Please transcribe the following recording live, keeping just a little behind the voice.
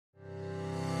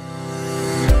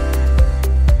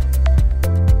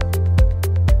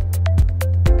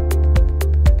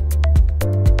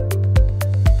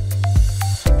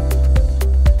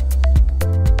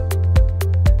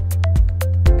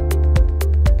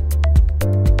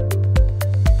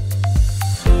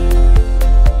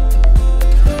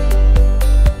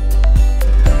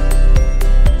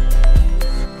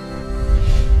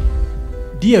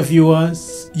Dear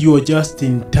viewers, you are just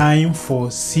in time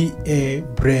for Cea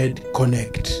Bread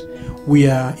Connect. We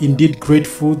are indeed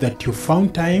grateful that you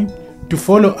found time to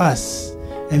follow us,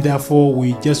 and therefore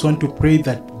we just want to pray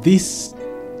that this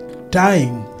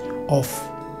time of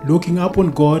looking up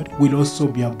on God will also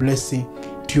be a blessing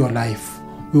to your life.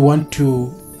 We want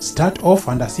to start off,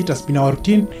 and as it has been our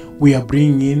routine, we are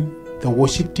bringing in the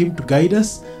worship team to guide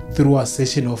us through a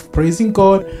session of praising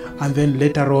God, and then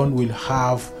later on we'll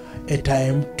have a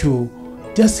time to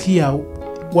just hear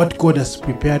what God has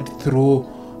prepared through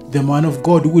the man of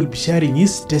God who will be sharing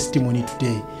his testimony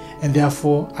today. And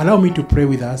therefore, allow me to pray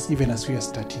with us even as we are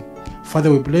starting.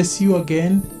 Father, we bless you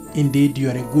again. Indeed,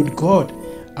 you are a good God,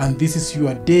 and this is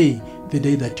your day, the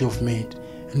day that you have made.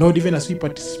 And Lord, even as we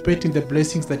participate in the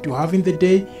blessings that you have in the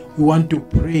day, we want to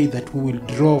pray that we will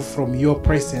draw from your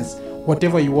presence.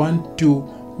 Whatever you want to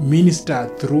minister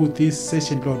through this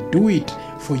session, Lord, do it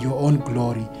for your own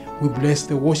glory. We bless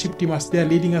the worship team as they are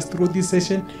leading us through this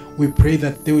session. We pray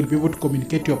that they will be able to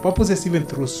communicate your purposes even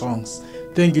through songs.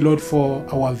 Thank you, Lord, for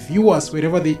our viewers,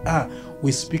 wherever they are.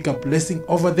 We speak a blessing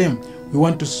over them. We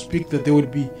want to speak that they will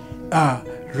be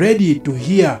ready to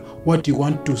hear what you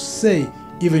want to say,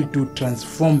 even to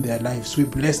transform their lives. We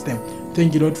bless them.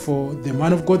 Thank you, Lord, for the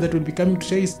man of God that will be coming to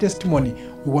share his testimony.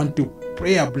 We want to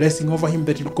pray a blessing over him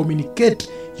that will communicate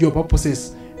your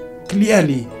purposes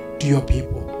clearly to your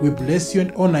people. We bless you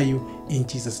and honor you. In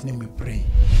Jesus' name we pray.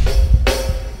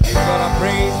 Give God a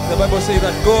praise. The Bible says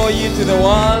that go ye to the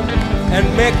world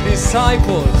and make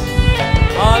disciples.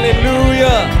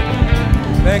 Hallelujah.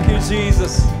 Thank you,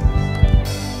 Jesus.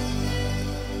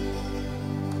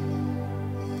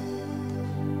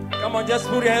 Come on, just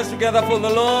put your hands together for the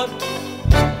Lord.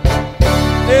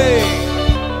 Hey.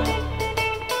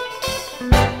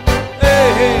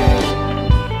 Hey, hey.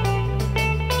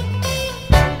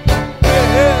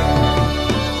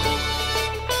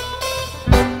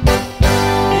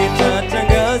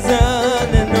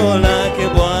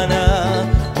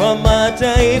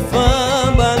 Taifa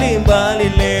mbalimbali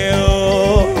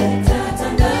leo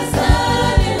nitatangaza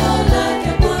neno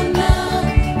lake Bwana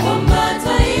kwa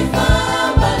mataifa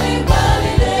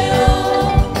mbalimbali leo.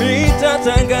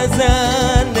 Nitatangaza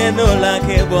neno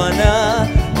lake Bwana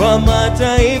kwa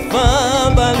mataifa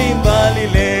mbalimbali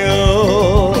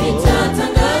leo.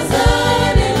 Nitatangaza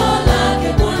neno lake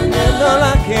Bwana, neno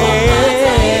lake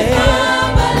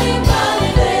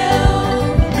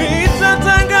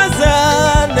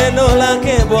neno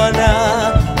lake Bwana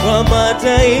kwa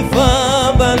mataifa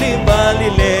mbalimbali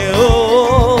leo.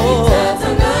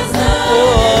 Nitatangaza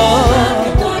neno lake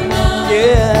Bwana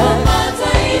kwa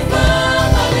mataifa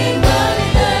mbalimbali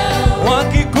leo.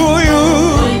 Wakikuyu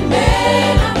waimbe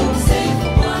na kumsifu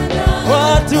Bwana,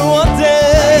 watu wote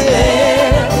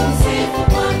waimbe na kumsifu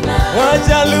Bwana,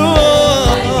 Wajaluo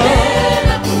waimbe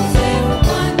na kumsifu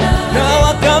Bwana, na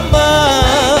Wakamba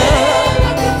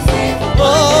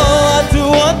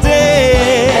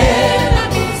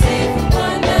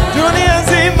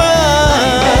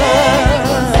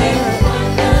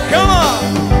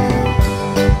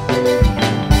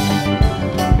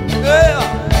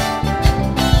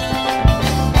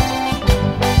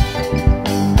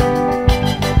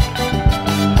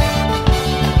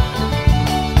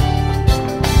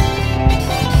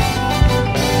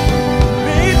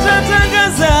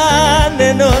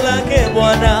neno lake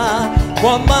Bwana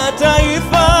kwa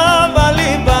mataifa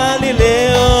mbalimbali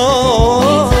leo.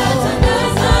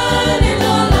 Nitatangaza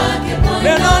neno lake Bwana,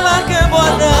 neno lake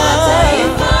Bwana kwa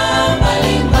mataifa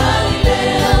mbalimbali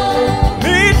leo.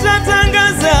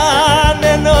 Nitatangaza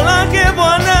neno lake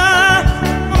Bwana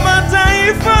kwa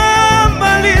mataifa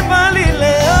mbalimbali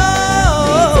leo.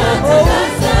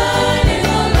 Nitatangaza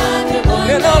neno lake Bwana,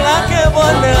 neno lake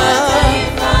Bwana.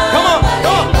 Come on,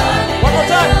 come on. One more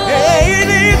time. Hey,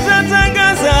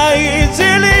 nitatangaza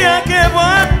injili yake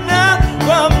Bwana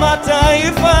kwa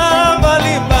mataifa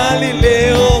mbalimbali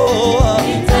leo.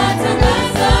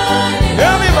 Nitatangaza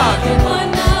neno lake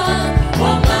Bwana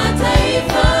kwa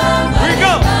mataifa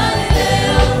mbalimbali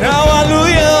leo. Na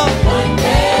Waluya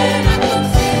waimbe na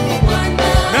kumsifu Bwana,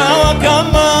 na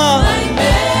Wakamba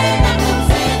waimbe na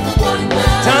kumsifu Bwana,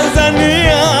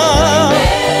 Tanzania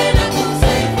waimbe na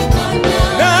kumsifu Bwana,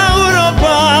 na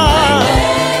Uropa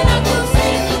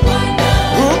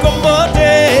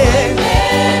Ukombote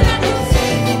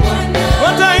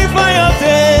mataifa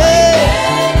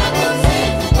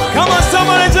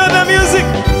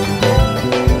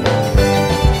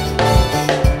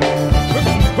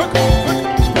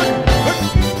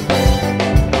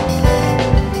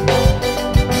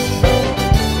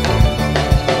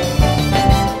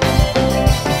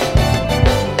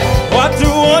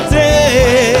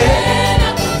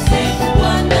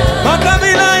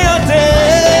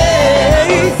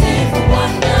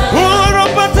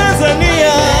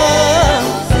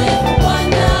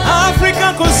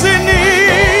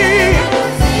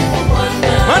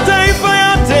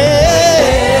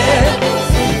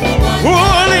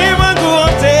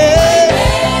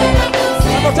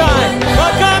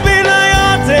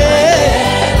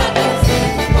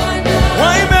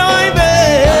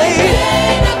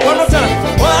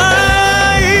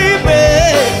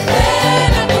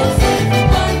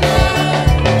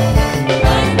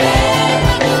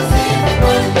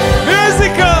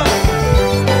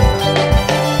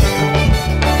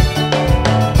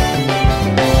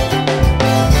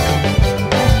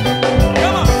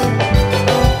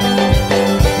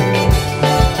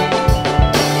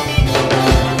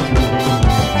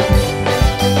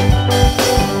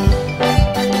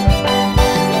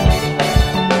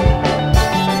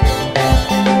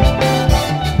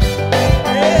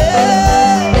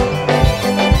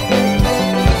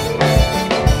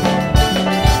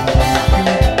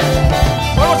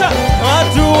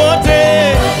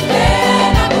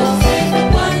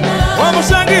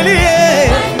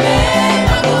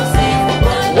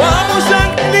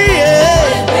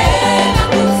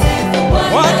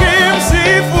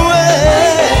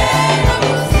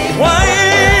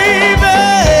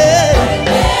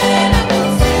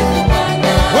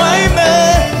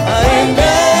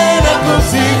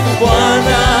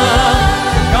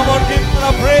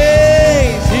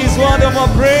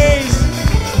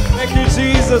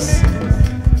Jesus.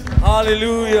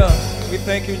 Hallelujah. We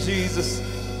thank you, Jesus.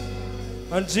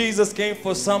 And Jesus came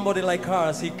for somebody like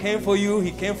us. He came for you.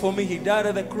 He came for me. He died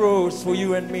at the cross for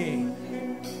you and me.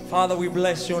 Father, we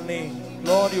bless your name.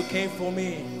 Lord, you came for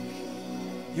me.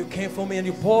 You came for me and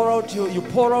you pour out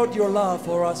your love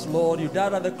for us, Lord. You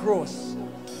died at the cross.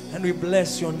 And we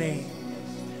bless your name.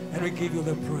 And we give you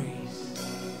the praise.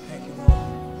 Thank you, Lord.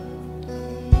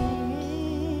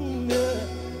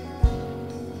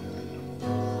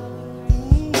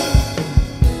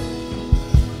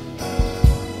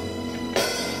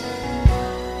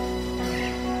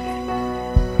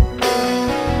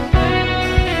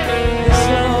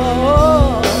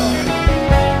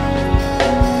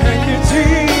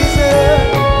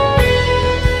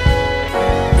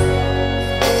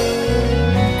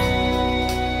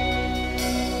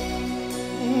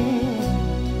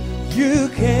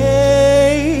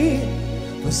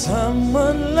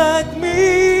 Someone like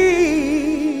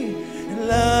me,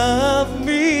 love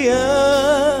me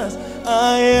as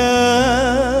I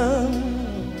am.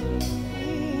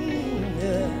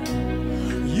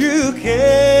 You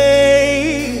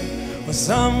came for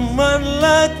someone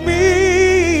like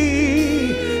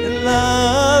me,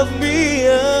 love me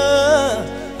as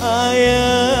I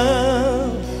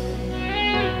am.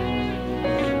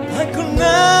 I could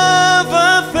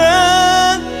never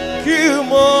thank you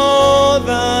more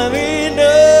than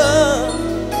enough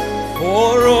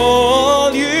for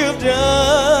all you've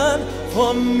done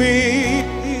for me.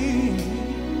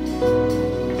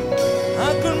 I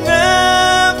could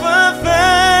never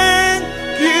thank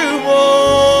you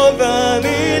more than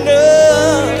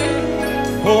enough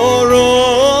for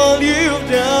all you've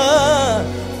done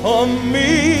for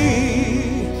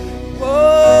me.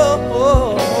 Oh,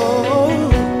 oh, oh.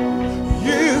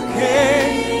 You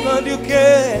came, Lord, you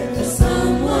came.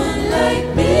 Like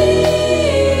me,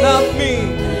 Love me.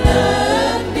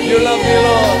 love me, You love me,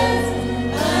 Lord.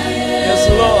 I am. Yes,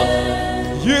 Lord.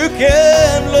 You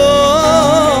came,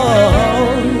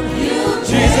 Lord. You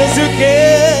Jesus, you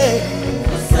came.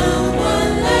 for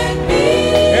someone like me,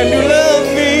 And you love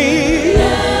me.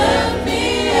 love me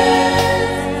as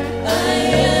I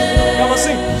am. Come on,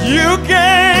 sing. You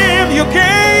came,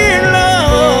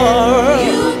 Lord.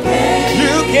 You came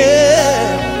You came.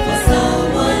 for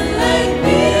someone like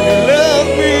me, Love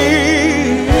me.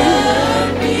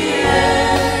 love me as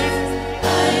I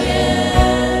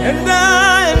am. And I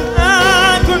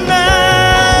could not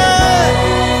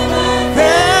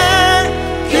thank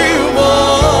you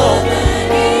more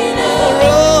for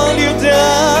all you've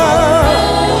done.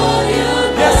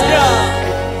 Yes, God.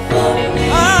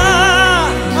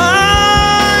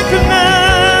 I could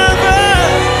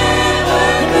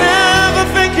never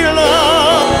thank you,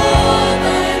 Lord,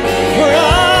 for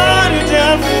all you've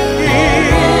done for me.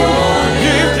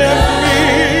 You've done for me.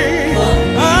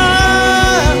 I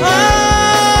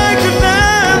could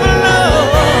never, Lord.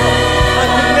 I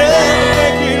could never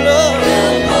thank you, Lord.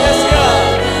 Yes, God.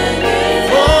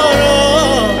 For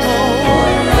all.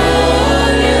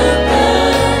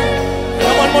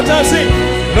 Come one more time, sing.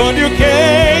 Lord, you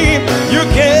came, you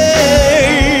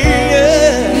came,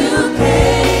 yeah.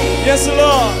 Yes,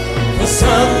 Lord, for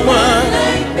someone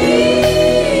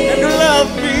and to love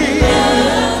me.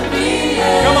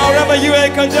 Come on, wherever you are,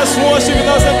 you can just worship with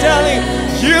us and telling,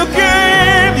 you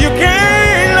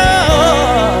came,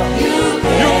 Lord.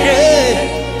 You came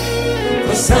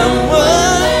for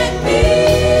someone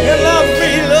and love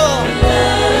me, Lord.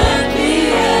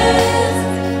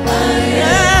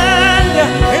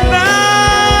 And I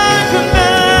could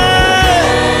never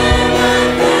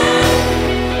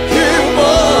you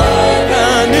more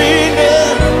than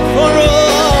enough for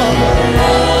all.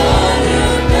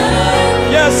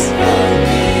 Yes,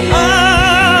 I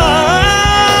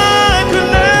could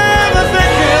never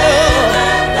thank you, Lord.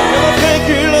 Never thank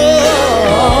you, Lord.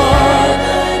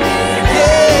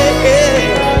 Yeah,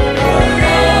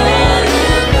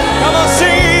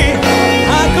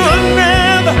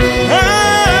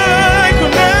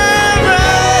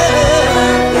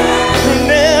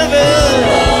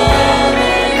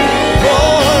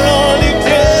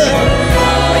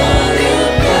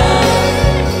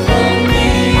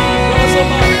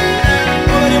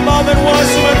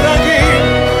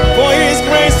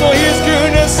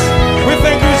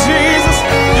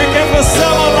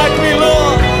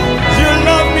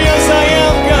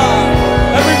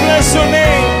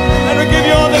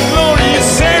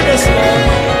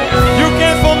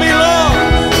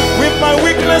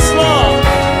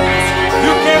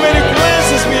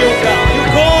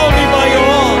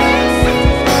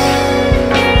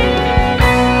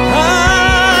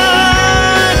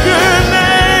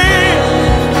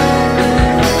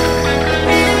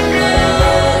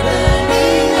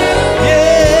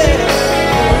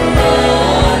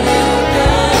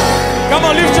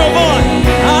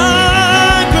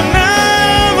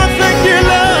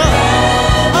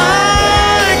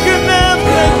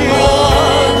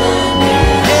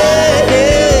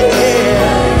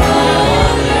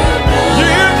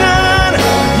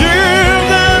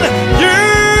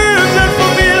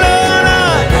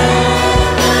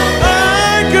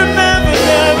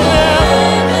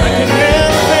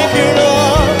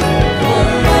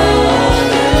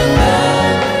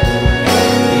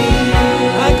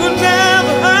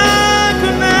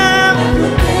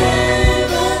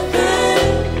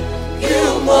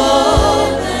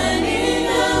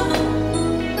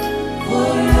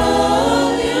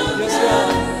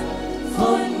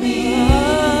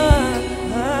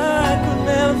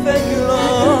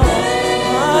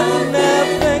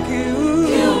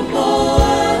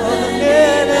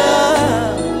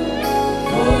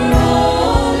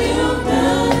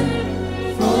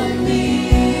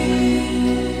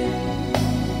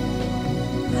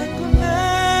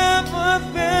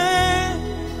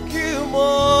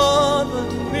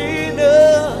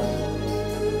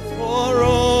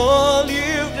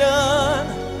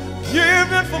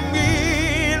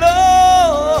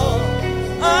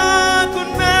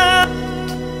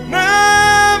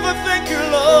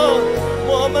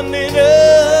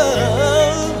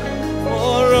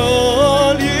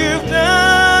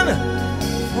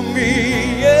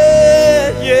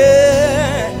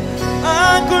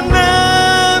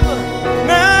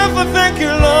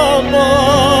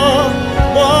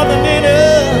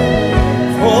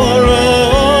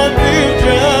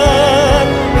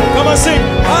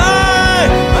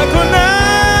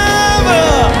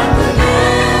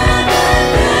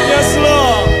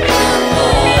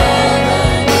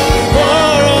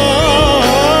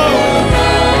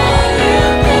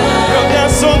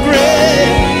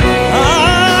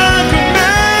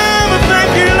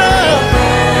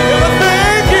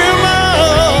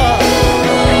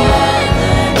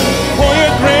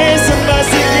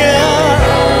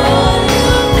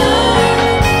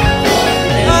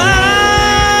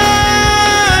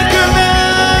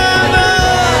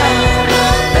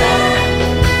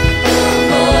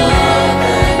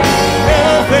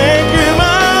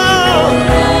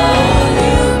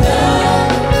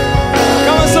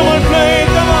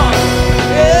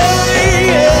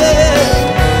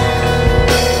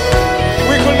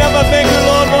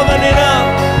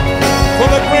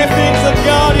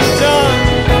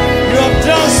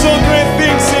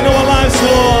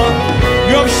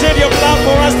 have shed your blood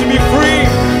for us to be free.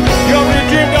 You have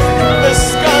redeemed us from the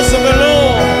scars of the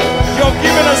law. You have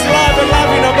given us life and life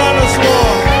in abundance,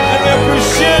 Lord. And we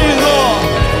appreciate you, Lord,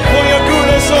 for your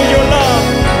goodness and your love.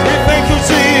 We thank you,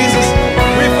 Jesus.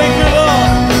 We thank you, Lord.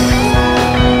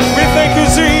 We thank you,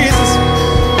 Jesus.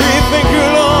 We thank you,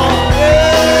 Lord.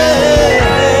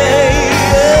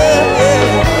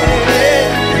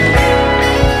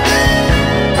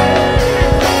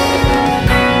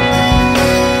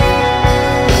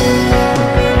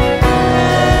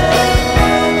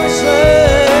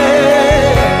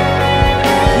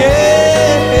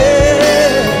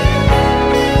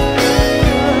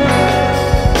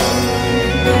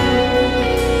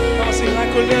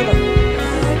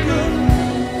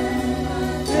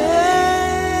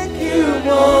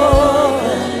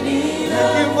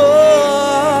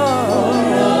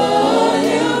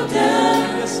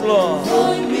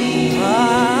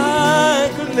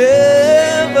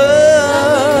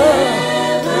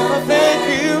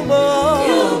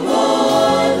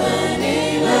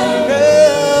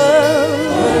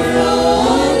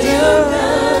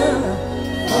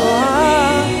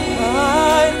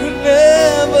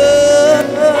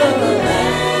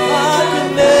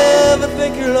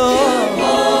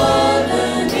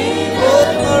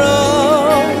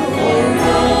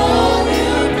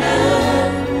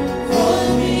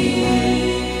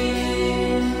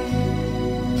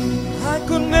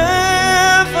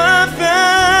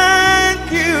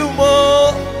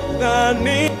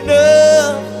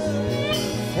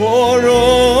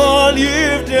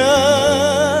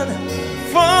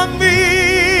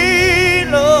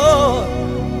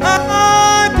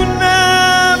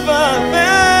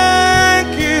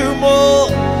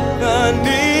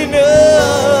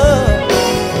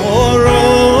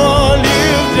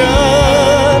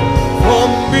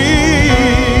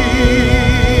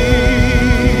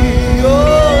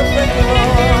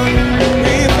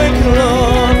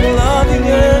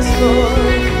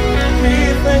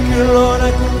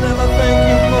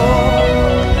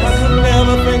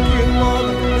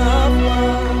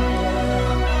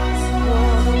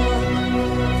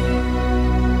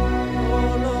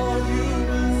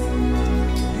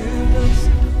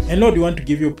 And Lord, we want to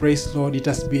give you praise, Lord. It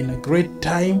has been a great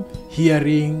time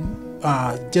hearing,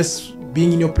 just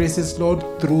being in your presence, Lord,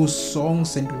 through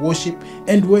songs and worship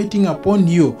and waiting upon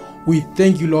you. We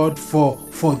thank you, Lord, for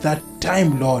that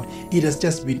time, Lord. It has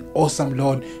just been awesome,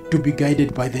 Lord, to be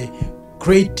guided by the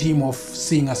great team of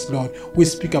singers, Lord. We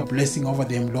speak a blessing over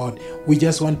them, Lord. We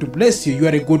just want to bless you. You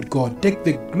are a good God. Take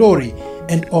the glory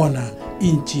and honor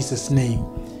in Jesus' name.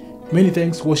 Many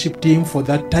thanks, worship team, for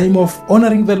that time of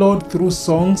honoring the Lord through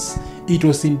songs. It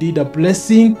was indeed a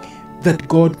blessing that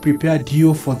God prepared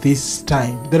you for this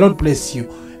time. The Lord bless you.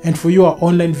 And for you, our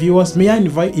online viewers, may I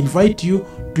invite you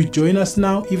to join us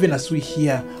now, even as we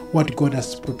hear what God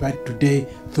has prepared today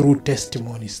through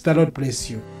testimonies. The Lord bless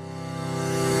you.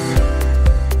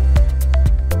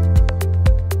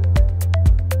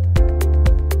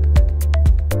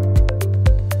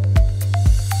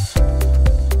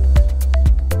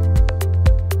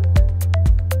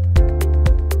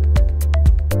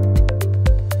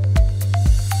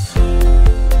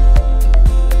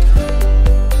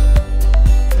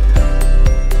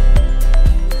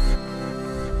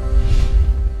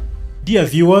 Dear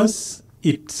viewers,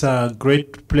 it's a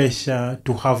great pleasure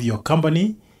to have your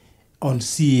company on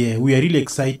CA. We are really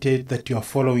excited that you are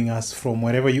following us from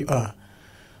wherever you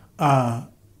are.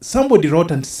 Somebody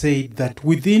wrote and said that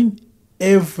within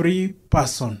every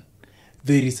person,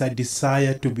 there is a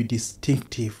desire to be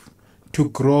distinctive, to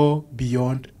grow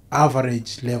beyond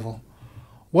average level.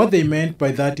 What they meant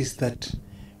by that is that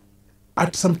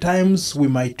at some times we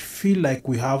might feel like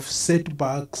we have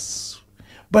setbacks,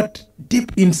 but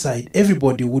deep inside,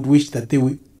 everybody would wish that they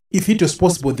will, if it was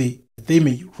possible, they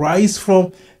may rise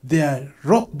from their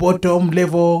rock bottom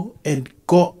level and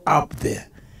go up there.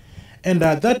 And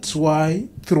that's why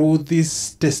through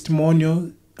these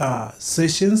testimonial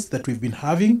sessions that we've been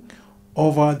having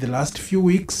over the last few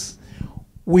weeks,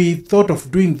 we thought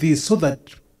of doing this so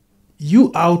that you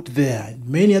out there,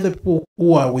 many other people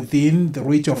who are within the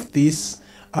reach of this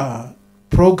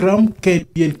program, can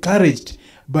be encouraged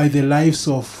by the lives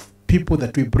of people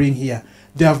that we bring here.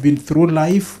 They have been through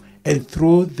life, and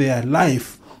through their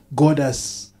life, God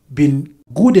has been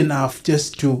good enough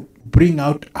just to bring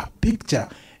out a picture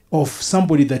of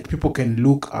somebody that people can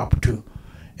look up to.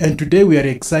 And today we are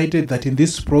excited that in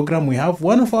this program we have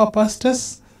one of our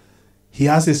pastors. He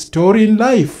has a story in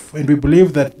life, and we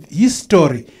believe that his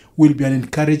story will be an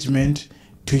encouragement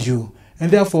to you.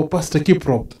 And therefore, Pastor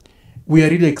Kiprop, we are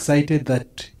really excited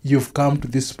that you've come to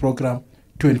this program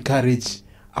to encourage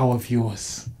our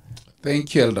viewers.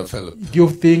 Thank you, Elder Philip. Do you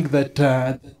think that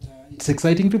it's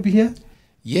exciting to be here?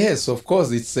 Yes, of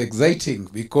course, it's exciting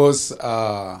because,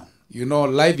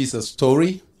 life is a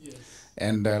story. Yes.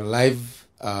 And life,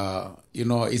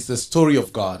 is the story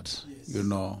of God. Yes.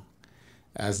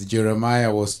 As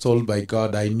Jeremiah was told by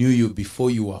God, I knew you before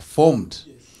you were formed.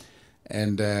 Yes.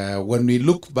 And when we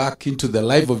look back into the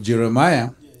life of Jeremiah,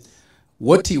 Yes.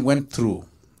 what he went through,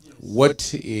 Yes. what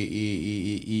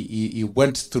he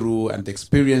went through and the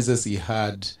experiences he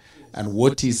had, Yes. and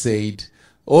what he said,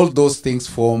 all those things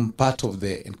form part of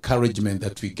the encouragement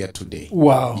that we get today.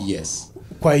 Wow. Yes.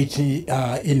 Quite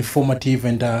informative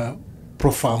and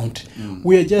profound.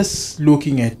 We are just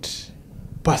looking at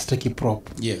Pastor Kiprop.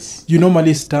 Yes. You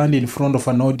normally stand in front of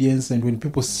an audience, and when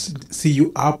people see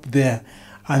you up there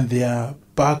and they are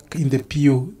back in the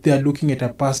pew, they are looking at a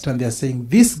pastor and they are saying,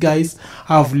 these guys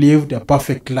have lived a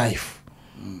perfect life.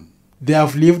 They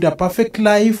have lived a perfect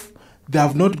life. They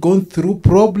have not gone through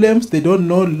problems. They don't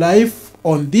know life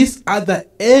on this other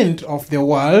end of the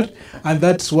world, and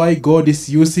that's why God is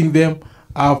using them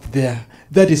up there.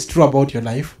 That is true about your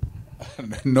life?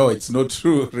 No, it's not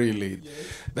true, really.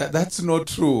 Yes. That's not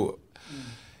true.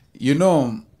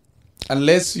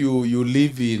 Unless you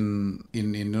live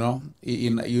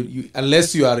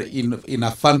unless you are in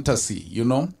a fantasy,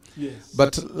 Yes.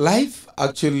 But life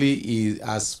actually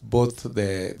has both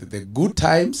the good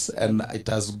times, and it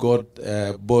has got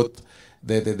both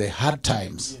the hard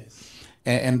times. Yes.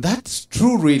 And that's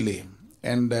true, really.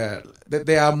 And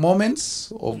there are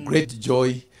moments of great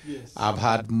joy. Yes. I've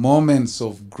had moments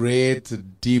of great,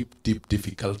 deep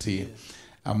difficulty. Yes.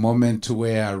 A moment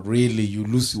where really you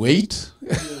lose weight.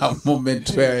 Yes. A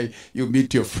moment where you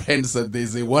meet your friends and they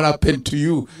say, what happened to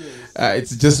you? Yes.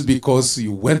 It's just because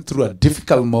you went through a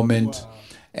difficult moment. Wow.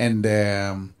 And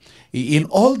in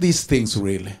all these things,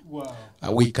 really, Wow.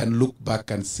 We can look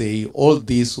back and say all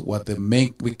these were the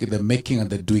making and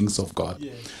the doings of God.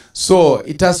 Yes. So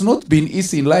it has not been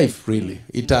easy in life, really.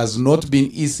 It has not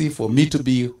been easy for me to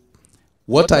be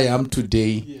what I am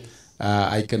today. Yes.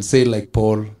 I can say like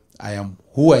Paul, I am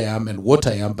who I am and what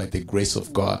I am by the grace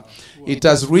of God. Wow. It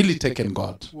has really taken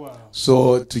God. Wow.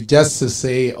 So to just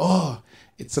say,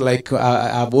 it's like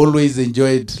I've always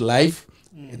enjoyed life,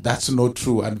 that's not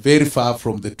true and very far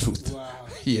from the truth. Wow.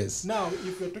 Yes. Now,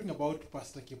 if you're talking about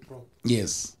Pastor Kiprop,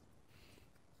 Yes.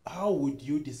 how would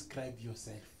you describe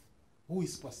yourself? Who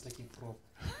is Pastor Kiprop?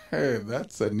 Hey,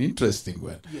 that's an interesting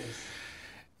one. Yes.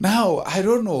 Now, I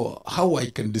don't know how I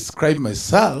can describe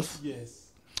myself. Yes.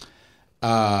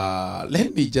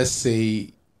 Let me just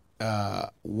say,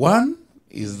 one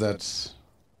is that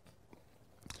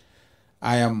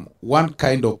I am one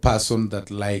kind of person that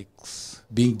likes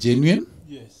being genuine.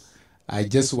 Yes. I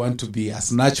just want to be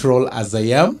as natural as I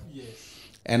am. Yes.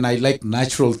 And I like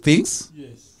natural things.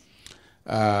 Yes.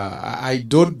 I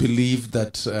don't believe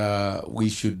that we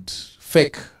should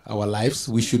fake our lives.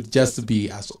 We should just be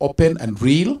as open and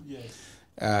real. Yes.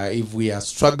 If we are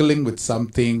struggling with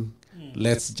something,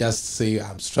 let's just say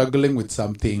I'm struggling with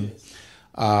something.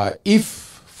 Yes. If,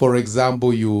 for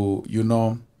example,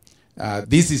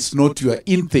 this is not your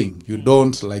in thing, you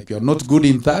don't like, you're not good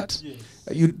in that. Yes.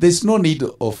 There's no need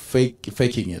of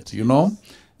faking it.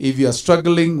 If you are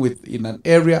struggling in an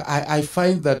area, I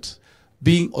find that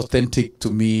being authentic to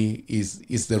me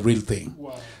is the real thing.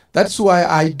 Wow. That's why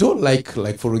I don't like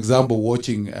for example,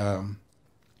 watching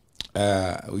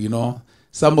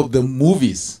some of the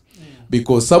movies,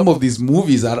 because some of these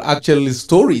movies are actually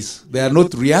stories. They are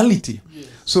not reality. Yes.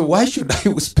 So why should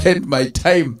I spend my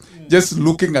time just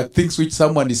looking at things which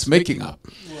someone is making up?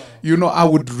 Wow. I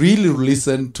would really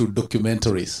listen to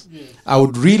documentaries. Yes. I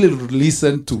would really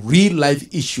listen to real life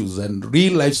issues and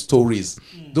real life stories.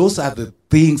 Those are the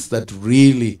things that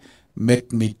really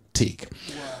make me tick.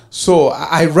 Wow. So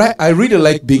I really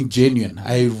like being genuine.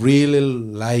 I really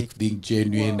like being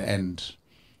genuine. Wow. And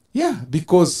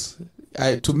because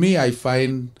to me, I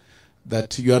find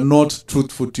that you are not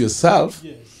truthful to yourself.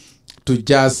 Yes. To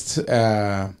just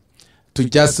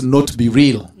not be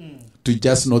real. To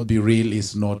just not be real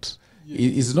is not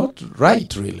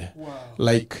right, really.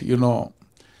 Wow.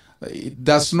 It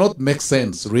does not make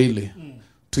sense, really,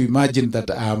 to imagine that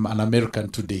I'm an American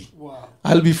today. Wow.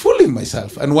 I'll be fooling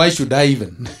myself, and why should I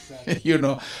even?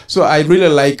 Exactly. So I really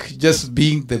like just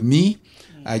being the me.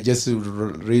 I just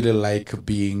really like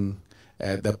being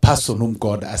the person whom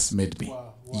God has made me.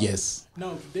 Wow. Wow. Yes.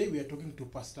 Now, today we are talking to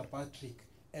Pastor Patrick,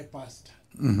 a pastor.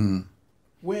 Mm-hmm.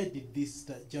 Where did this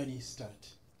journey start?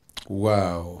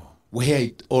 Wow. Where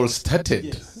it all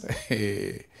started.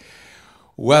 Yes.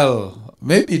 Well,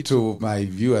 maybe to my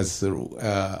viewers,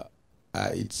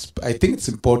 I think it's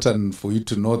important for you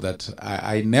to know that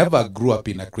I never grew up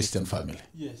in a Christian family.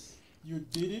 Yes. You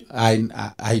did it?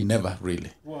 I never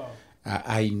really. Wow.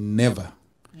 I never.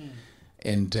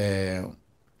 And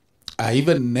I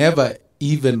even never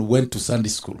even went to Sunday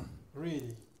school.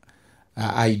 Really?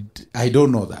 I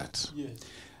don't know that. Yes.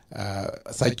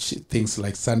 Such things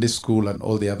like Sunday school and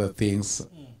all the other things.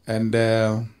 And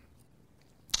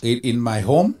in my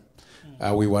home,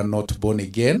 we were not born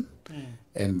again.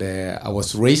 And I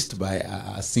was raised by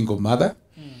a single mother.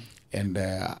 And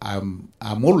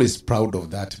I'm always proud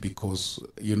of that because,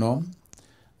 you know,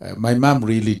 my mom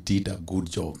really did a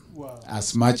good job. Wow.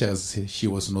 As much as she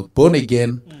was not born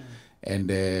again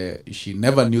and she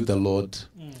never knew the Lord,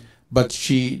 but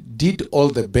she did all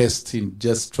the best in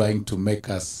just trying to make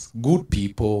us good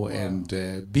people and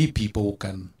be people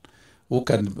who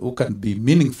can be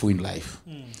meaningful in life.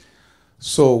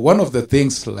 So one of the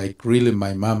things, like really,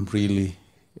 my mom really,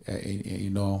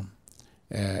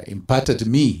 imparted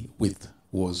me with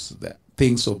was the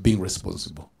things of being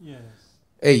responsible. Yes.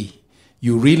 Hey,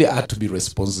 you really have to be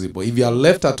responsible. If you are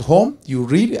left at home, you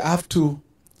really have to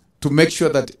make sure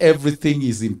that everything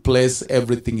is in place,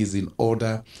 everything is in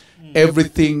order,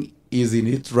 everything is in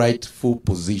its rightful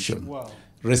position. Wow.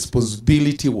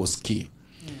 Responsibility was key.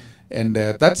 And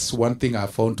that's one thing I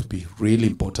found to be really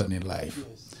important in life,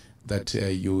 Yes. that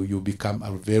you become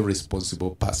a very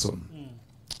responsible person.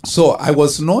 So I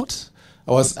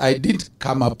did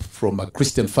come up from a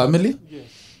Christian family.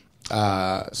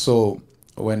 Yes. So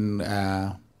when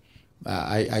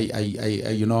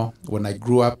when I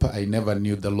grew up, I never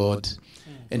knew the Lord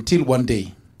until one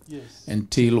day. Yes.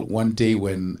 Until one day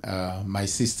when my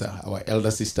sister, our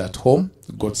elder sister at home,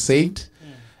 got saved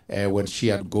when she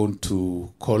had gone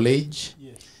to college.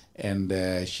 Yes.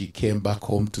 And she came back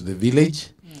home to the village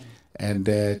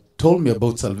and told me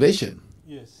about salvation.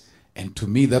 Yes. And to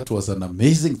me, that was an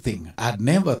amazing thing. I'd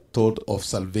never thought of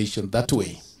salvation that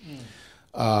way.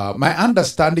 My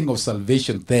understanding of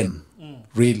salvation then,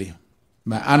 really,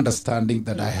 my understanding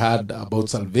that I had about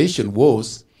salvation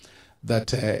was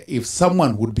that if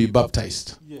someone would be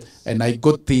baptized, Yes. and I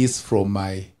got this from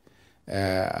my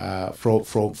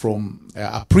from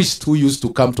a priest who used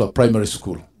to come to a primary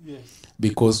school, Yes.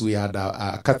 because we had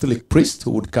a Catholic priest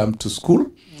who would come to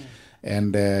school,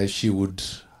 and she would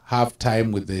have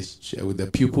time with the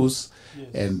pupils. Yes.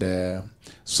 And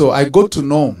so I got to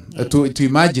know, to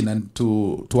imagine and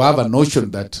to have a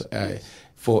notion that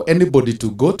for anybody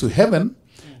to go to heaven,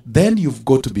 then you've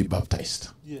got to be baptized.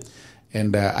 Yes.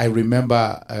 And I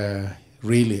remember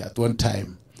really at one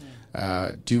time,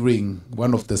 during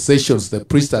one of the sessions, the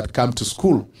priest had come to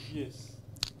school, Yes.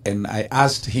 and I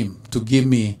asked him to give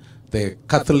me the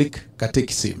Catholic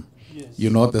Catechism, Yes. you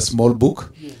know, the small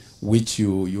book, Yes. which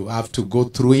you have to go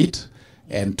through it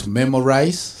and to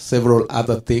memorize several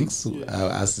other things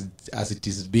as it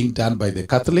is being done by the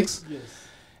Catholics. Yes.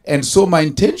 And so my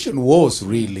intention was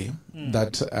really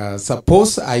that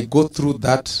suppose I go through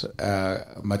that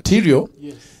material,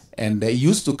 Yes. and it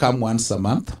used to come once a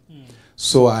month.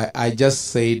 So I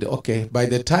just said, okay, by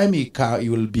the time he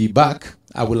will be back,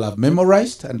 I will have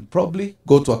memorized and probably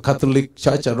go to a Catholic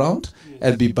church around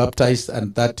and be baptized,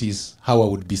 and that is how I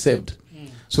would be saved.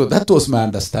 So that was my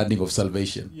understanding of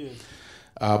salvation. Yes.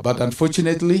 But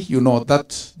unfortunately, you know,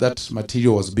 that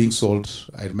material was being sold.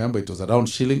 I remember it was around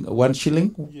 1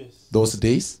 shilling Yes. those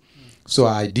days. So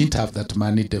I didn't have that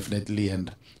money, definitely.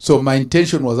 And so my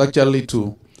intention was actually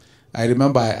I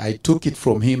remember I took it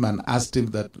from him and asked him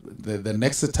that the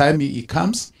next time he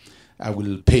comes, I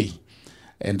will pay.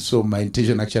 And so my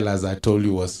intention actually, as I told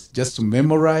you, was just to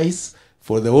memorize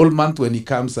for the whole month. When he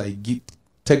comes,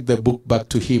 take the book back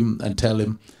to him and tell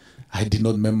him, I did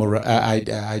not memorize,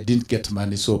 I didn't get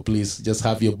money, so please just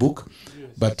have your book.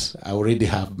 Yes. But I already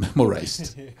have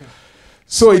memorized.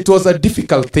 So it was a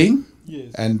difficult thing.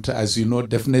 Yes. And as you know,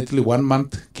 definitely 1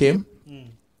 month came,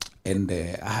 and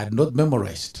I had not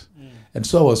memorized. And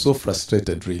so I was so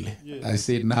frustrated, really. Yes. I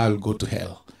said, now I'll go to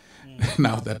hell.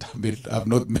 Now that I've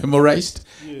not memorized,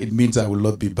 Yes. it means I will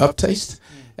not be baptized.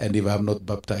 And if I'm not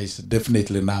baptized,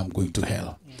 definitely now I'm going to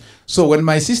hell. So when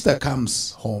my sister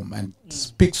comes home and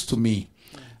speaks to me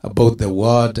about the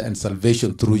word and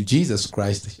salvation through Jesus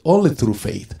Christ, only through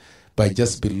faith, by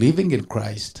just believing in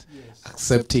Christ,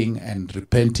 accepting and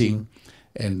repenting,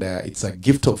 and it's a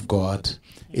gift of God.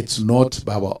 It's not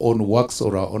by our own works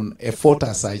or our own effort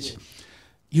as such.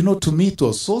 You know, to me it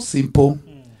was so simple,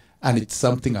 and it's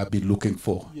something I've been looking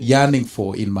for, yearning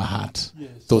for in my heart,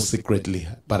 so secretly,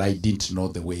 but I didn't know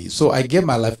the way. So I gave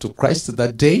my life to Christ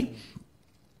that day,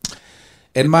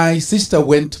 And my sister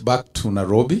went back to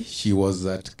Nairobi. She was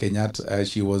at Kenyatta.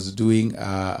 She was doing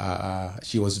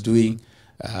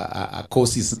a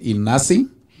course in nursing.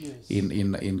 Yes. In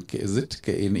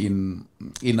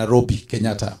Nairobi,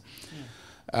 Kenyatta.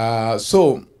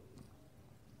 So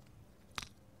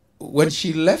when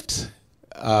she left,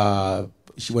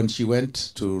 when she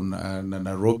went to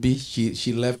Nairobi,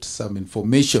 she left some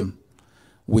information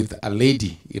with a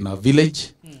lady in our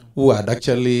village who had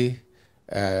actually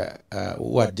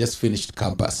who had just finished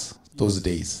campus those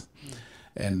days,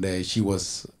 and she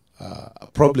was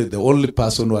probably the only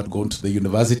person who had gone to the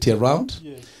university around.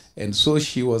 Yes. And so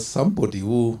she was somebody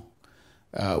who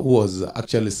was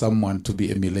actually someone to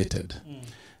be emulated.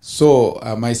 So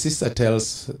my sister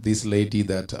tells this lady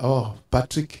that, oh,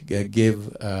 Patrick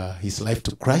gave his life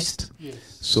to Christ. Yes.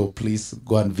 So please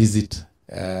go and visit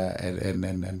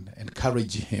and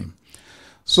encourage him.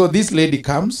 So this lady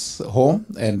comes home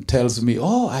and tells me,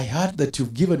 oh, I heard that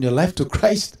you've given your life to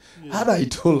Christ. Yes. And I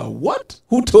told her, what?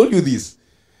 Who told you this?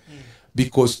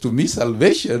 Because to me,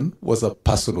 salvation was a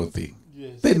personal thing.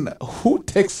 Yes. Then who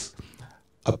takes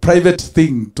a private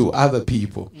thing to other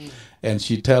people? And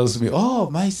she tells me, oh,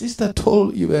 my sister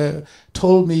told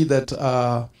me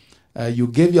that you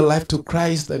gave your life to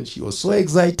Christ, and she was so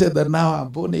excited that now I'm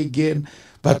born again.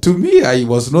 But to me, I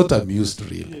was not amused,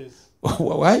 really. Yes.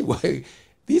 Why?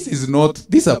 This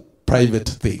is a private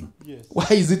thing. Yes. Why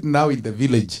is it now in the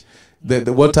village?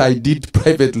 What I did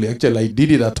privately, actually, I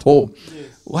did it at home.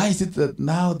 Yes. Why is it that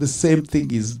now the same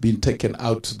thing is being taken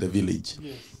out to the village?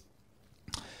 Yes.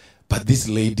 But this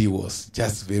lady was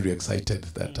just very excited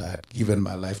that I had given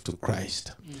my life to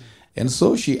Christ. And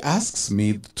so she asks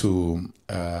me to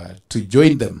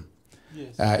join them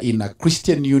Yes. in a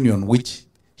Christian union, which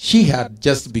she had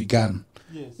just begun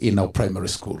Yes. in our primary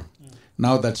school.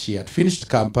 Now that she had finished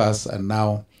campus and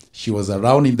now she was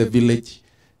around in the village,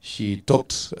 she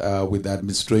talked with the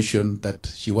administration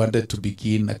that she wanted to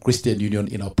begin a Christian union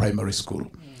in our primary school.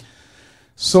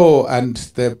 So, and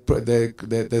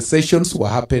the sessions were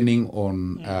happening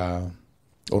on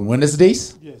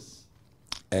Wednesdays, Yes.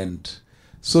 and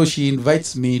so she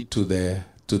invites me to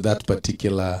that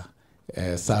particular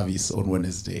service on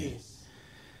Wednesday. Yes.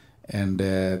 And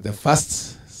the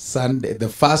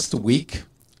first week,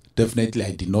 definitely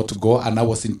I did not go, and I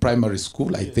was in primary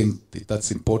school. I Yes. think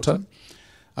that's important.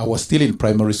 I was still in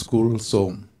primary school,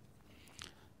 so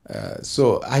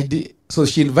I did. So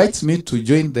she invites me to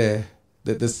join the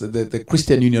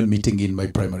Christian Union meeting in my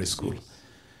primary school.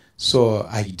 So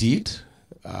I did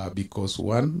because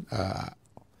one,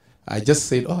 I just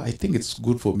said, oh, I think it's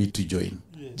good for me to join,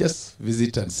 Yes. just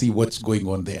visit and see what's going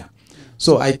on there.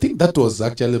 So I think that was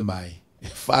actually my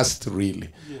first, really,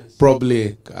 Yes.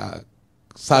 probably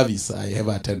service I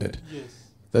ever attended. Yes.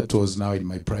 That was now in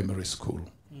my primary school.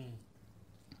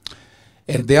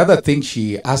 And the other thing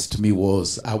she asked me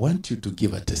was, I want you to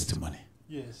give a testimony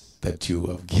Yes. that you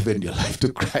have given your life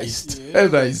to Christ. Yeah.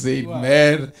 And I said, Wow.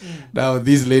 man, now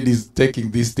this lady is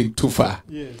taking this thing too far.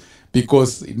 Yes.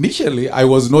 Because initially I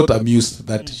was not amused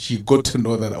that she got to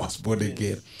know that I was born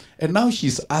again. And now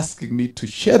she's asking me to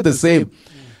share the same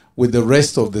with the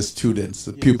rest of the students,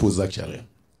 the pupils actually.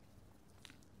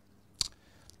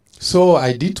 So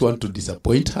I didn't want to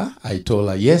disappoint her. I told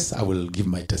her, yes, I will give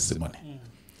my testimony.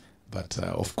 But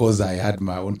of course, I had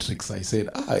my own tricks. I said,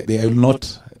 they will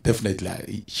not,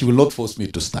 definitely, she will not force me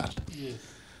to start. Yes.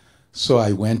 So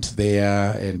I went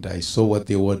there and I saw what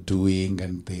they were doing,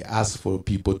 and they asked for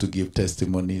people to give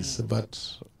testimonies,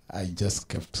 but I just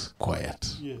kept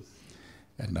quiet. Yes.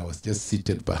 And I was just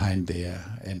seated behind there.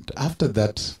 And after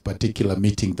that particular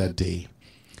meeting that day,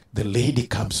 the lady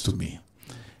comes to me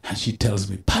and she tells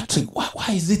me, Patrick,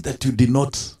 why is it that you did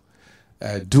not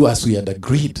do as we had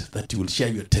agreed, that you will share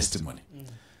your testimony?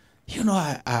 You know,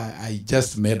 I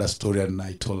just made a story and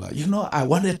I told her, you know, I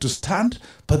wanted to stand,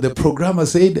 but the programmer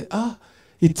said,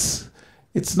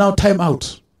 it's now time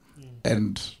out.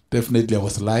 And definitely I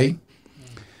was lying.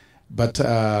 But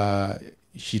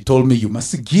she told me, you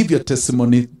must give your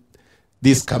testimony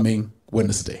this coming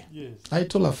Wednesday. Yes. I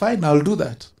told her, fine, I'll do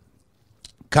that.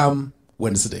 Come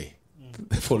Wednesday,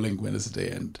 the following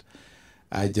Wednesday. And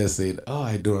I just said,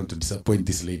 I don't want to disappoint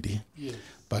this lady. Yes.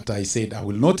 But I said, I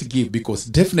will not give, because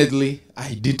definitely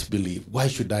I didn't believe. Why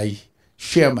should I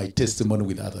share my testimony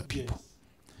with other people?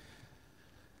 Yes.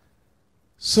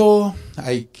 So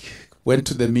I went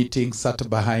to the meeting, sat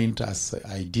behind as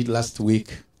I did last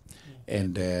week.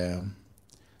 And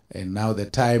now the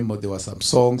time, there were some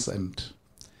songs, and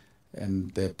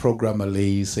the programmer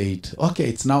lady said, okay,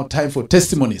 it's now time for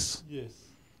testimonies. Yes.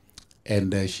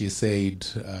 And she said,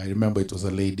 I remember it was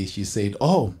a lady, she said,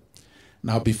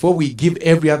 now before we give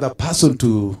every other person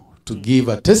to to give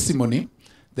a testimony,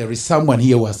 there is someone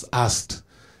here who was asked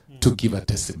to give a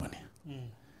testimony.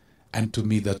 And to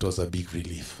me, that was a big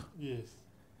relief. Yes.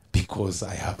 Because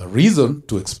I have a reason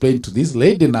to explain to this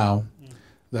lady now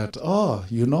that, oh,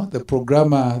 you know, the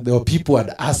programmer, there were people who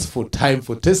had asked for time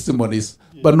for testimonies,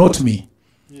 but not me.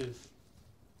 Yes.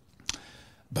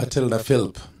 But Elder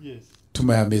Philip, Yes. to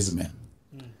my amazement,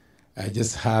 I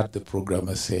just heard the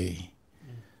programmer say,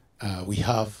 we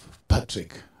have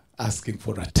Patrick asking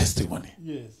for a testimony.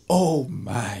 Yes. Oh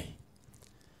my.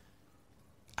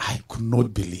 I could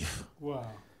not believe. Wow.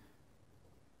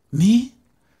 Me?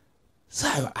 So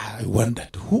I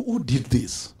wondered, who did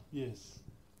this? Yes.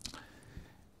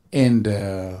 And,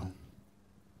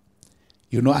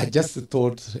 you know, I just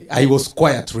thought, I was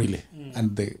quiet really.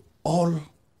 And the all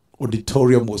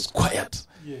auditorium was quiet.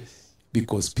 Yes.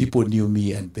 Because people knew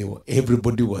me and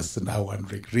everybody was now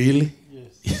wondering, really?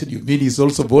 Yes. You mean he's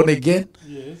also born again?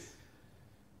 Yes.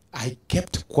 I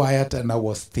kept quiet and I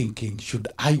was thinking, should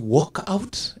I walk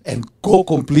out and go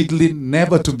completely,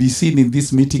 never to be seen in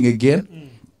this meeting again?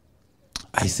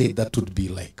 I said that would be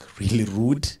like really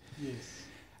rude. Yes.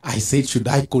 I said, should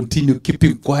I continue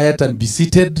keeping quiet and be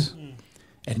seated?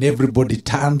 And everybody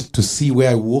turned to see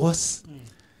where I was.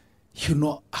 You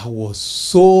know, I was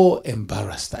so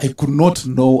embarrassed. I did not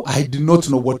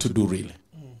know what to do really.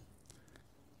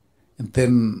 And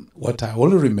then what I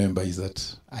only remember is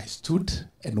that I stood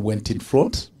and went in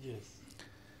front. Yes.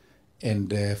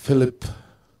 And Philip,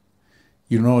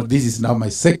 you know, this is now my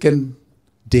second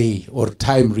day or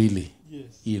time really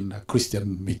Yes. in a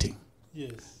Christian meeting.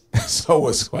 Yes. So I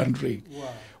was wondering,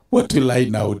 Wow. what will I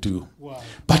now do? Wow.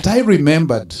 But I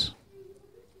remembered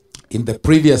in the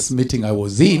previous meeting I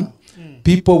was in,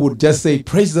 people would just say,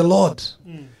 praise the Lord.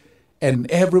 And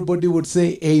everybody would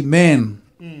say, amen.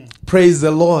 Praise the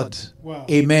Lord. Wow.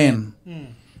 Amen.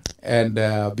 And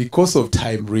because of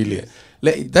time, really,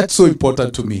 that's so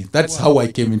important to me. That's how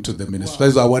I came into the ministry.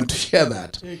 Wow. So I want to share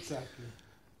that. Exactly.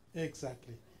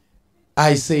 Exactly.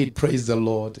 I said, praise the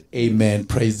Lord. Amen.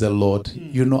 Praise the Lord.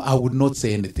 You know, I would not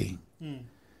say anything.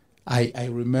 I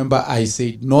remember I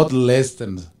said not less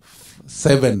than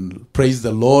 7 praise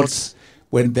the Lords.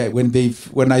 When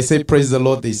I say praise the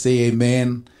Lord, they say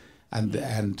amen, and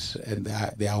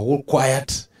they are all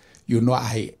quiet. You know,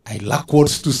 I lack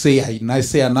words to say. I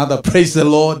say another praise the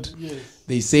Lord. Yes.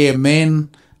 They say amen.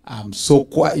 I'm so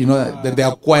quiet. You know, then they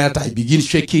are quiet. I begin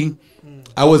shaking.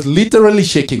 I was literally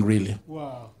shaking, really.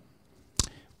 Wow.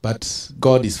 But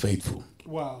God is faithful.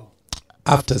 Wow.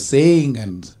 After saying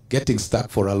and getting stuck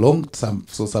for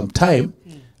some time,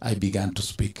 I began to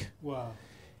speak. Wow.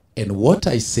 And what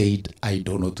I said, I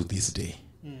don't know to this day.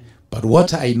 But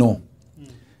what I know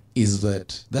is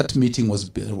that meeting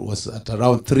was at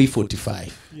around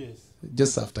 3:45, Yes.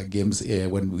 just after games,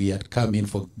 when we had come in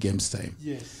for games time.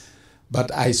 Yes.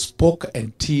 But I spoke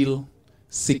until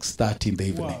 6:30 in the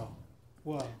evening. Wow.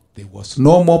 Wow. There was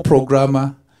no more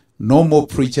programmer, no more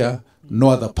preacher, no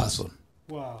other person.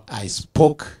 Wow. I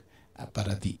spoke, but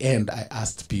at the end, I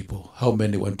asked people how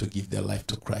many want to give their life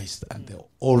to Christ, and the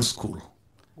whole school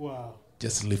Wow.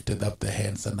 just lifted up their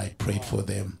hands, and I prayed for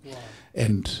them. Wow.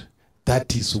 And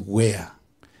that is where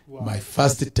Wow. my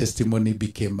first testimony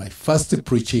became my first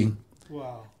preaching,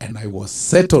 Wow. and I was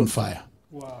set on fire.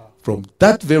 Wow. From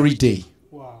that very day,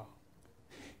 Wow.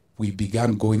 we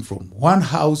began going from one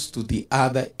house to the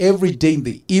other every day in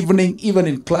the evening, even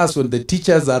in class when the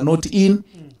teachers are not in,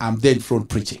 I'm there in front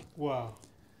preaching. Wow.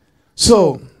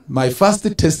 So my first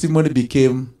testimony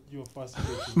became Your first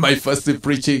preaching. my first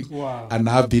preaching, Wow. and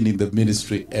I've been in the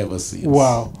ministry ever since.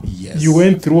 Wow. Yes. You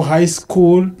went through high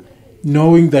school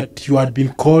knowing that you had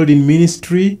been called in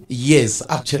ministry. Yes,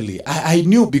 actually. I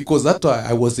knew because that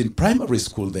I was in primary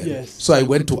school then. Yes. So I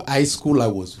went to high school. I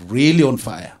was really on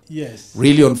fire. Yes.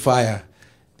 Really on fire.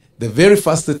 The very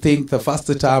first thing, the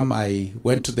first time I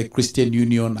went to the Christian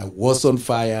Union, I was on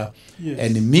fire. Yes.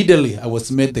 And immediately I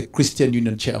was made the Christian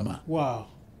Union chairman. Wow.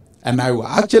 And I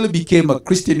actually became a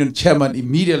Christian Union chairman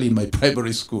immediately in my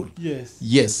primary school. Yes.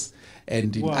 Yes.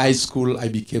 And in Wow. high school, I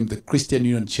became the Christian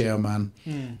Union chairman,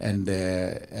 and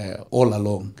all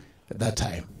along at that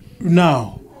time.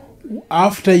 Now,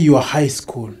 after your high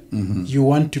school, you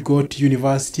want to go to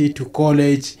university, to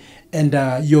college, and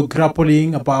you're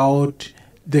grappling about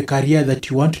the career that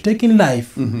you want to take in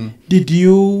life. Did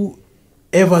you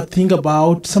ever think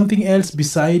about something else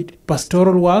beside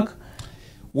pastoral work?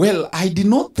 Well, I did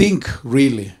not think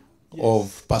really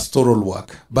of pastoral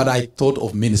work, but I thought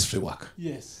of ministry work.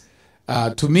 Yes.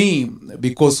 To me,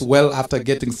 because after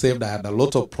getting saved, I had a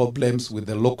lot of problems with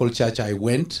the local church I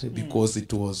went because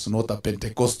it was not a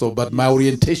Pentecostal, but my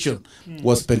orientation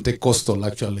was Pentecostal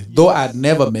actually, though I had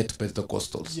never met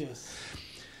Pentecostals. Yes.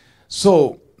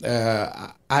 So,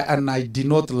 I did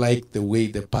not like the way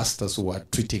the pastors were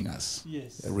treating us,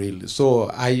 Yes. really. So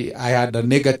I had a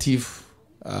negative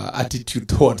attitude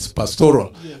towards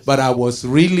pastoral, Yes. but I was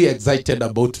really excited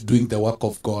about doing the work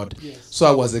of God. Yes. So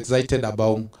I was excited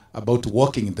about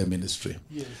working in the ministry.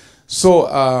 Yes. So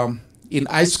in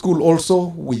high school also,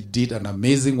 we did an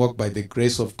amazing work by the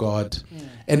grace of God.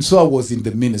 And so I was in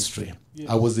the ministry. Yes.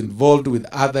 I was involved with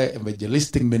other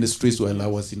evangelistic ministries while I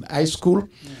was in high school.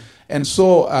 And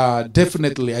so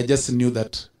definitely I just knew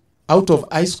that out of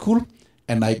high school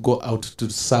and I go out to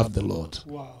serve the Lord.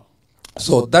 Wow.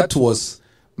 So that was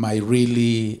my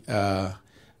really,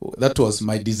 that was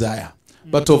my desire.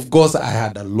 But of course I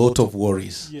had a lot of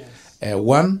worries. Yes.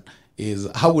 One is,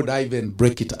 how would I even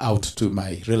break it out to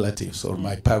my relatives or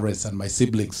my parents and my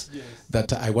siblings Yes.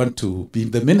 that I want to be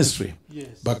in the ministry? Yes.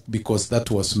 But because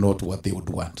that was not what they would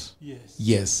want. Yes.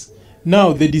 Yes.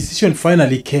 Now the decision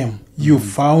finally came. You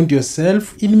found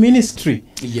yourself in ministry.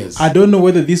 Yes. I don't know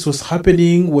whether this was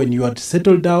happening when you had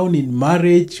settled down in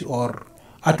marriage, or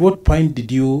at what point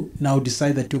did you now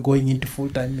decide that you're going into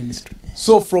full-time ministry?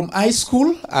 So from high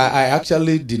school, I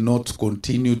actually did not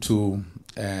continue to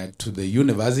the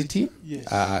university, Yes.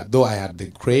 though I had the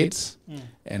grades,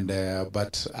 and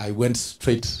but I went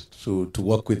straight to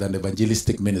work with an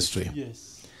evangelistic ministry. Yes.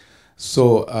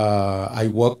 So I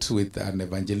worked with an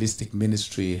evangelistic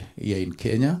ministry here in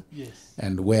Kenya, Yes.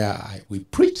 and where we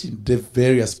preach in the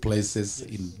various places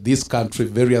in this country,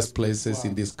 various places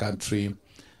in this country.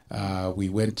 We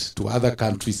went to other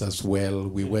countries as well.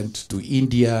 We went to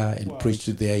India and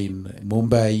preached there in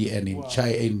Mumbai and in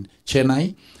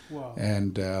Chennai. Wow.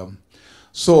 And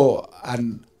so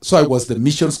I was the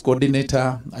missions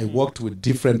coordinator. I worked with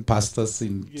different pastors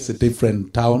in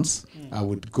different towns. I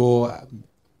would go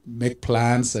make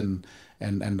plans and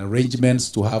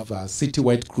arrangements to have a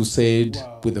citywide crusade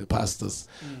with the pastors.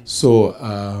 So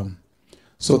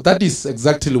that is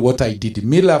exactly what I did.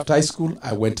 Immediately after high school,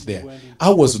 I went there. I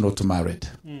was not married.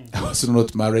 I was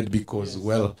not married because,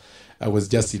 I was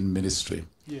just in ministry.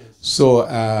 Yes. So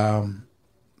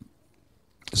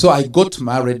so I got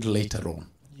married later on.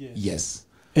 Yes.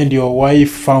 And your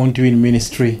wife found you in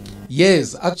ministry.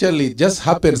 Yes, actually, it just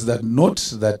happens that not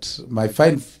that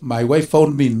my wife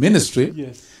found me in ministry.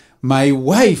 Yes. My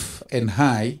wife and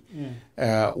I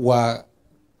were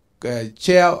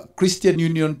Christian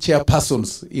Union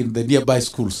chairpersons in the nearby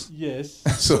schools. Yes.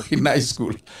 So in high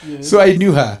school. Yes. So I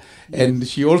knew her. And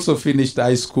she also finished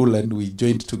high school, and we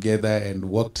joined together and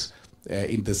worked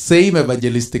in the same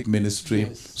evangelistic ministry.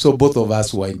 Yes. So both of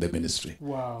us were in the ministry.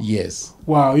 Wow. Yes.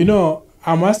 Wow. You know,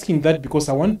 I'm asking that because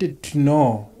I wanted to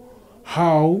know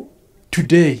how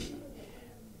today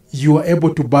you are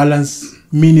able to balance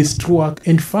ministry work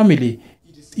and family.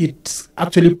 It's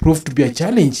actually proved to be a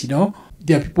challenge, you know.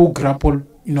 There are people grapple,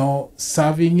 you know,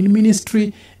 serving in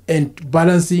ministry and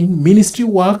balancing ministry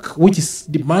work, which is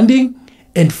demanding,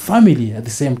 and family at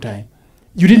the same time.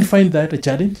 You didn't find that a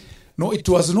challenge? No, it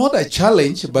was not a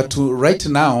challenge, but right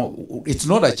now, it's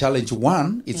not a challenge.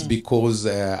 One, it's because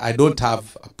I don't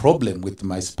have a problem with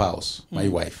my spouse, my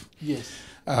wife. Yes.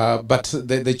 But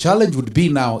the challenge would be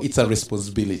now, it's a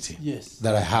responsibility Yes.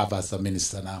 that I have as a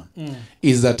minister now,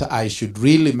 is that I should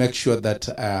really make sure that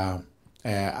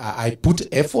I put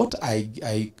effort,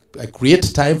 I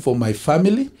create time for my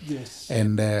family. Yes.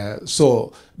 And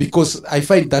so, because I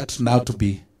find that now to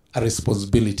be a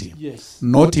responsibility. Yes.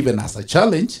 Not even as a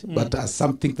challenge, but as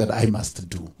something that I must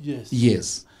do. Yes.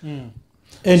 Yes. And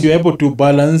you're able to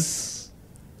balance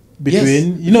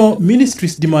between, you know, ministry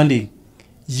is demanding.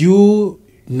 You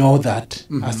know that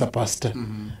as a pastor,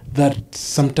 that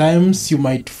sometimes you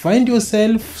might find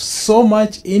yourself so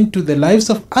much into the lives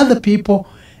of other people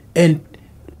and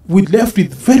with left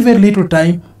with very, very little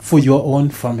time for your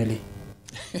own family.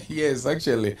 Yes,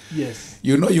 actually. Yes.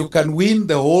 You know, you can win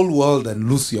the whole world and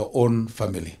lose your own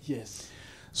family. Yes.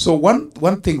 So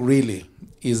one thing really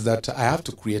is that I have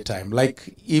to create time.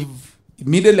 Like if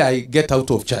immediately I get out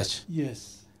of church,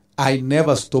 Yes. I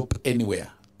never stop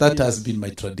anywhere. That has been my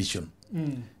tradition.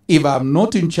 If I'm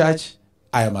not in church,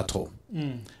 I am at home.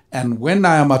 And when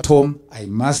I am at home, I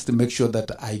must make sure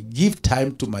that I give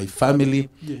time to my family,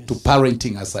 to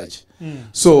parenting as such.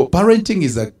 So parenting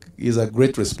is a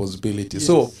great responsibility. Yes.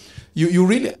 So you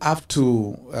really have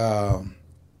to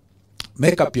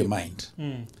make up your mind.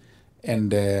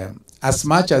 And as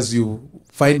much as you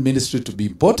find ministry to be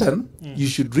important, you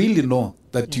should really know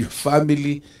that your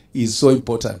family is so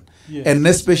important. Yes. And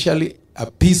especially a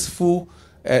peaceful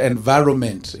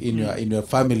environment in your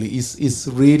family is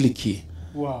really key,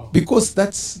 Wow. because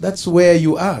that's where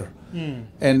you are,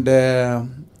 and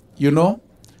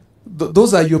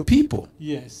those are your people.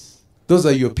 Yes. Those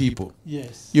are your people.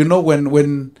 Yes.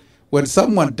 When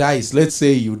someone dies, let's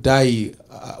say you die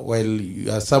while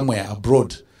you are somewhere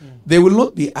abroad, they will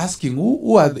not be asking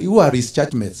who are his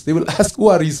church mates. They will ask who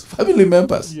are his family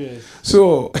members. Yes.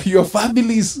 So your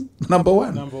family is number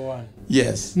one. Number one.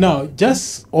 Yes. Now,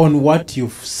 just on what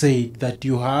you've said, that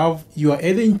you are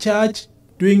either in church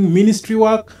doing ministry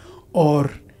work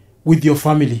or with your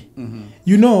family.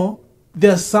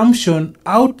 The assumption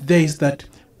out there is that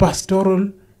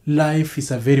pastoral life is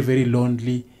a very, very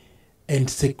lonely and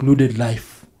secluded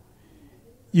life.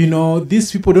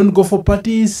 These people don't go for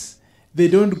parties. They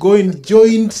don't go in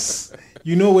joints.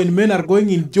 When men are going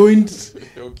in joints,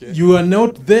 Okay. you are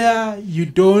not there. You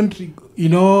don't,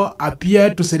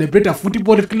 appear to celebrate a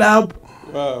football club.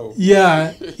 Wow.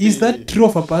 Yeah. Is that true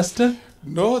of a pastor?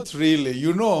 Not really.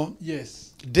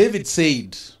 Yes. David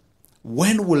said,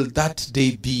 when will that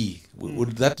day be? Will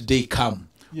that day come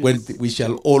when Yes. we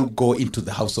shall all go into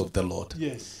the house of the Lord?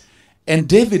 Yes. And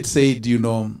David said,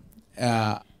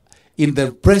 in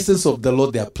the presence of the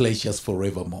Lord there are pleasures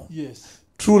forevermore. Yes.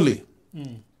 Truly,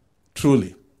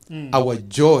 truly, Mm. our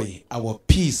joy, our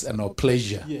peace, and our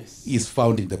pleasure Yes. is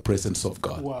found in the presence of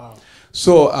God. Wow.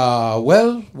 So,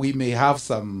 we may have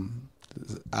some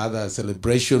other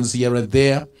celebrations here and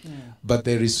there, but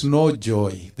there is no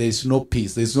joy, there is no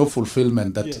peace, there is no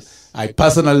fulfillment that Yes. I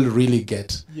personally really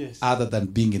get, Yes. other than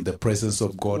being in the presence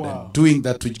of God Wow. and doing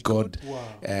that which God Wow.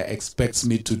 expects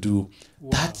me to do. Wow.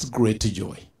 That's great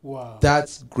joy. Wow.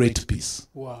 That's great peace.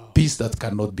 Wow. Peace that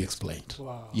cannot be explained.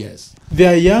 Wow. Yes.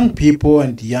 There are young people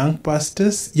and young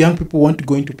pastors. Young people want to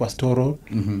go into pastoral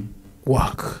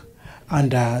work,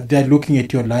 and they're looking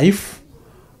at your life,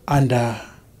 and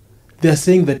they're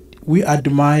saying that we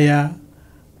admire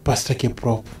Pastor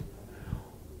Kiprop.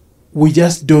 We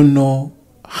just don't know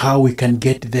how we can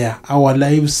get there. Our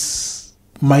lives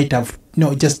might have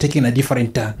just taken a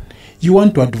different turn. You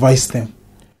want to advise them?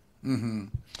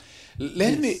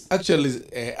 Let me actually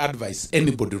advise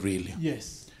anybody really.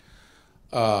 Yes.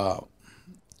 I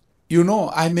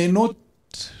may not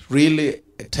really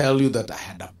tell you that I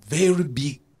had a very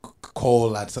big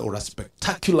call or a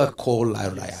spectacular call.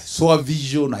 I saw a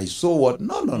vision. I saw what?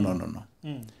 No.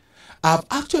 I've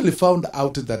actually found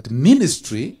out that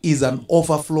ministry is an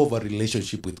overflow of a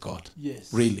relationship with God.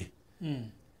 Yes. Really.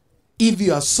 If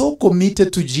you are so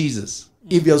committed to Jesus,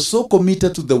 if you are so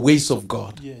committed to the ways of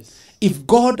God, Yes. if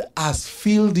God has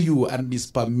filled you and is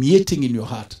permeating in your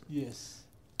heart, Yes.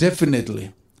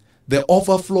 definitely the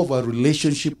overflow of our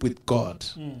relationship with God,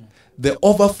 the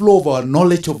overflow of our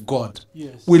knowledge of God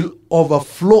Yes. will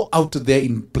overflow out there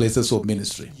in places of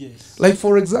ministry. Yes. Like,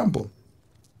 for example,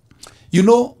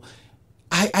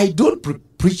 I don't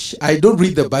preach, I don't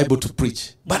read the Bible to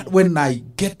preach, but when I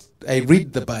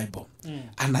read the Bible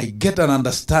and I get an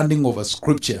understanding of a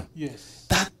scripture, Yes.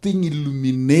 that thing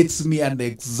illuminates me and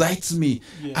excites me.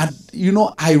 Yes. And,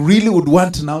 I really would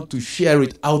want now to share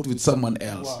it out with someone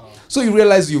else. Wow. So you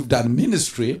realize you've done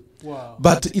ministry, Wow.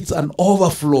 but it's an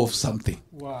overflow of something.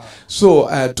 Wow. So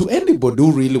to anybody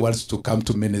who really wants to come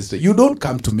to ministry, you don't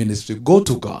come to ministry, go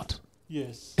to God.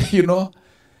 Yes.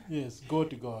 Yes. Go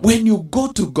to God. When you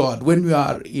go to God, when you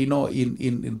are,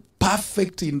 in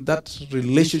perfect in that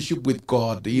relationship with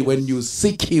God, when you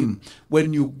seek Him,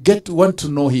 when you want to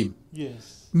know Him,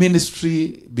 Yes.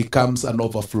 ministry becomes an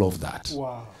overflow of that.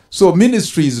 Wow. So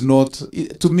ministry is not,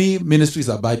 to me, ministry is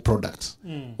a byproduct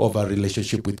of a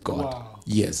relationship with God. Wow.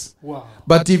 Yes. Wow.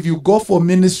 But if you go for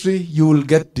ministry, you will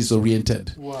get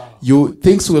disoriented. Wow.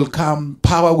 Things will come,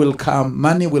 power will come,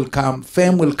 money will come,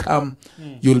 fame will come.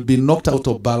 You'll be knocked out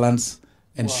of balance,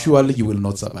 and Wow. surely you will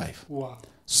not survive. Wow.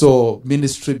 So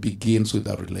ministry begins with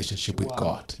a relationship with Wow.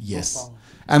 God. Yes. Profound.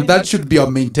 And that should be our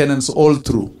maintenance all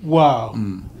through. Wow.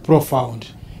 Profound.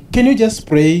 Can you just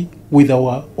pray with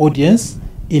our audience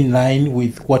in line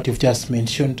with what you've just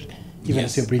mentioned, even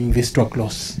Yes. as you're bringing this to a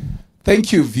close?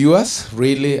 Thank you, viewers,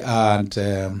 really. And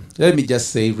let me just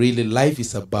say, really, life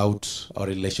is about our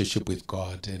relationship with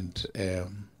God. And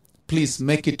please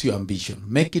make it your ambition.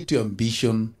 Make it your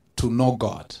ambition to know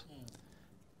God.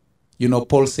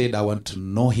 Paul said, I want to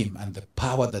know Him and the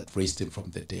power that raised Him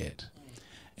from the dead.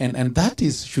 And that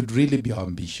should really be our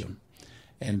ambition.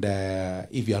 And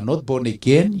if you are not born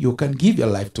again, you can give your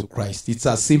life to Christ. It's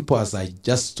as simple as I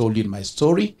just told you in my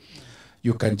story.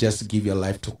 You can just give your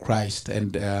life to Christ.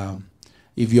 And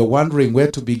if you're wondering where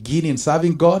to begin in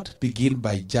serving God, begin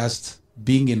by just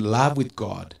being in love with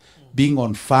God, being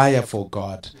on fire for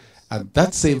God. And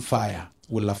that same fire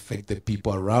will affect the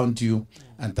people around you,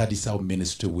 and that is how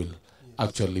ministry will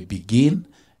actually begin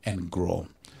and grow.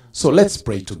 So let's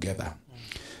pray together.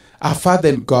 Our Father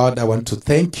and God, I want to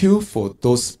thank you for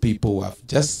those people who have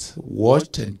just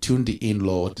watched and tuned in,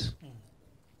 Lord.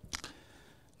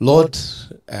 Lord,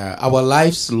 our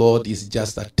lives, Lord, is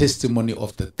just a testimony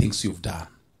of the things you've done.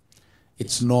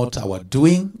 It's not our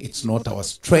doing, it's not our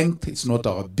strength, it's not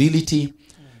our ability.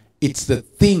 It's the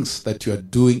things that you are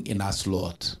doing in us,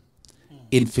 Lord.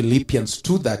 In Philippians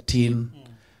 2:13,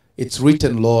 it's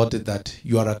written, Lord, that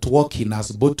you are at work in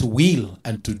us both to will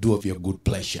and to do of your good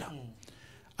pleasure.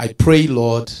 I pray,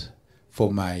 Lord,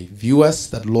 for my viewers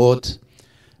that, Lord,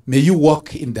 may you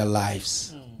work in their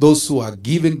lives. Those who are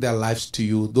giving their lives to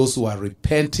you, those who are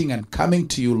repenting and coming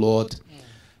to you, Lord,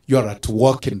 you are at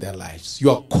work in their lives.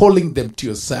 You are calling them to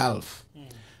yourself.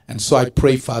 And so I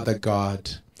pray, Father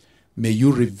God, may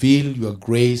you reveal your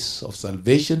grace of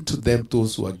salvation to them,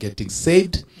 those who are getting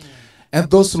saved, and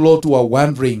those, Lord, who are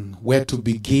wondering where to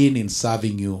begin in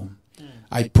serving you.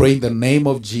 I pray in the name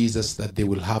of Jesus that they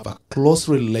will have a close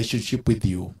relationship with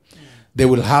you. They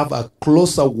will have a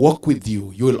closer walk with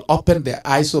you. You will open their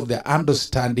eyes of their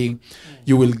understanding.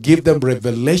 You will give them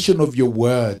revelation of your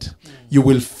word. You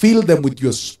will fill them with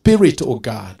your spirit, O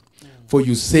God. For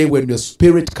you say when your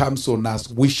spirit comes on us,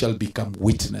 we shall become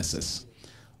witnesses.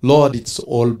 Lord, it's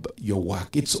all your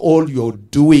work. It's all your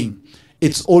doing.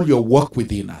 It's all your work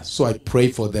within us. So I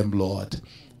pray for them, Lord.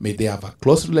 May they have a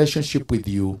close relationship with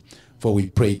you. For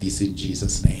we pray this in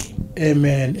Jesus' name.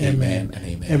 Amen. Amen and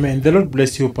amen. Amen. The Lord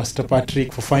bless you, Pastor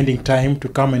Patrick, for finding time to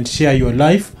come and share your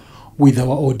life with our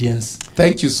audience.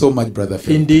 Thank you so much, Brother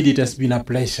Phil. Indeed, it has been a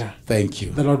pleasure. Thank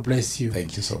you. The Lord bless you.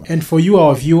 Thank you so much. And for you,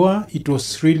 our viewer, it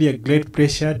was really a great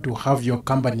pleasure to have your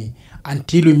company.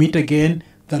 Until we meet again,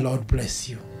 the Lord bless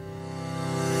you.